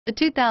The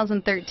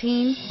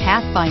 2013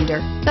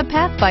 Pathfinder. The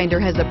Pathfinder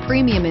has a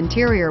premium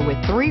interior with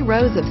 3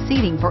 rows of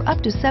seating for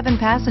up to 7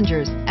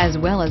 passengers, as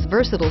well as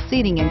versatile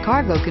seating and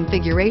cargo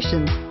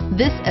configurations.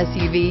 This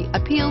SUV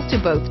appeals to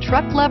both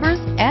truck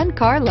lovers and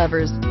car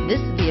lovers.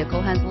 This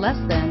vehicle has less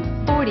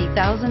than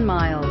 40,000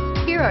 miles.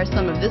 Here are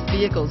some of this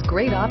vehicle's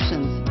great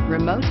options: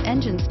 remote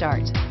engine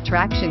start,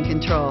 traction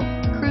control,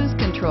 cruise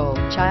control,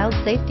 child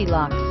safety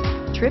locks,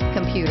 trip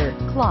computer,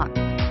 clock,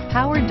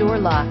 power door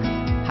locks,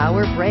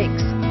 power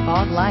brakes,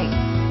 fog lights,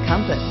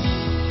 compass.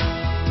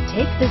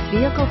 Take this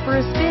vehicle for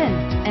a spin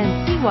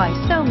and see why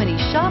so many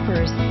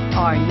shoppers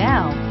are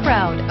now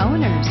proud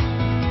owners.